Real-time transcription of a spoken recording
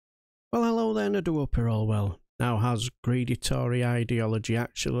So then, I do hope you're all well. Now, has greedy Tory ideology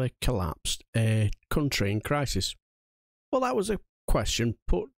actually collapsed a country in crisis? Well, that was a question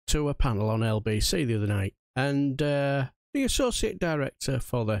put to a panel on LBC the other night, and the Associate Director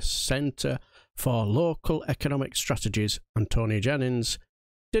for the Centre for Local Economic Strategies, Antonia Jennings,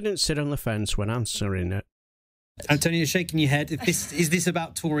 didn't sit on the fence when answering it. Antonia, you're shaking your head. Is this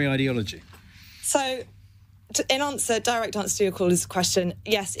about Tory ideology? So, in direct answer to your caller's question,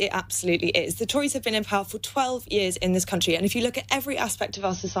 yes, it absolutely is. The Tories have been in power for 12 years in this country, and if you look at every aspect of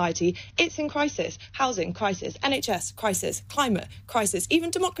our society, it's in crisis. Housing, crisis. NHS, crisis. Climate, crisis.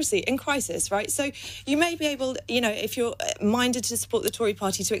 Even democracy, in crisis, right? So you may be able, if you're minded to support the Tory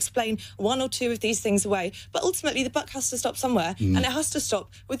party, to explain one or two of these things away, but ultimately the buck has to stop somewhere, and it has to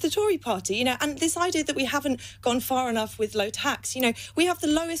stop with the Tory party, and this idea that we haven't gone far enough with low tax. We have the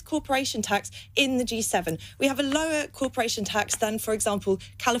lowest corporation tax in the G7. We have a lower corporation tax than, for example,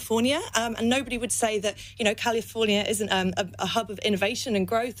 California, and nobody would say that, California isn't a hub of innovation and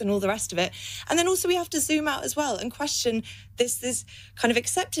growth and all the rest of it. And then also we have to zoom out as well and question this kind of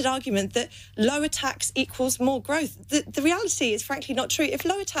accepted argument that lower tax equals more growth. The reality is, frankly, not true. If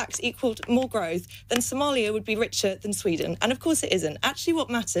lower tax equaled more growth, then Somalia would be richer than Sweden. And of course it isn't. Actually, what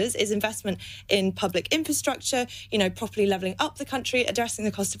matters is investment in public infrastructure, properly levelling up the country, addressing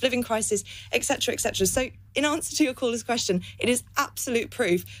the cost of living crisis, etc., etc. So in answer to your caller's question, it is absolute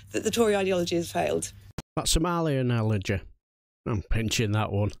proof that the Tory ideology has failed. That Somalia analogy, I'm pinching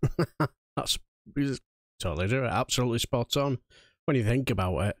that one. That's totally absolutely spot on when you think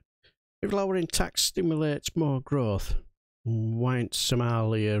about it. If lowering tax stimulates more growth, why ain't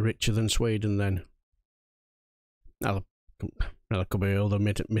Somalia richer than Sweden then? Now, there could be other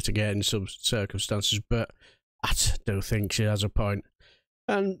mitigating circumstances, but I do think she has a point.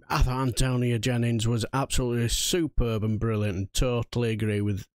 And I thought Antonia Jennings was absolutely superb and brilliant, and totally agree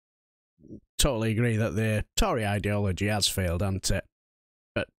that the Tory ideology has failed, hasn't it?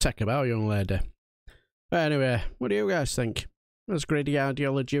 But take a bow, young lady. But anyway, what do you guys think? Has greedy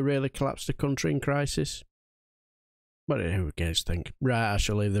ideology really collapsed the country in crisis? What do you guys think? Right, I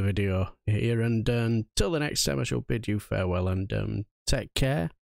shall leave the video here, and until the next time I shall bid you farewell, and take care.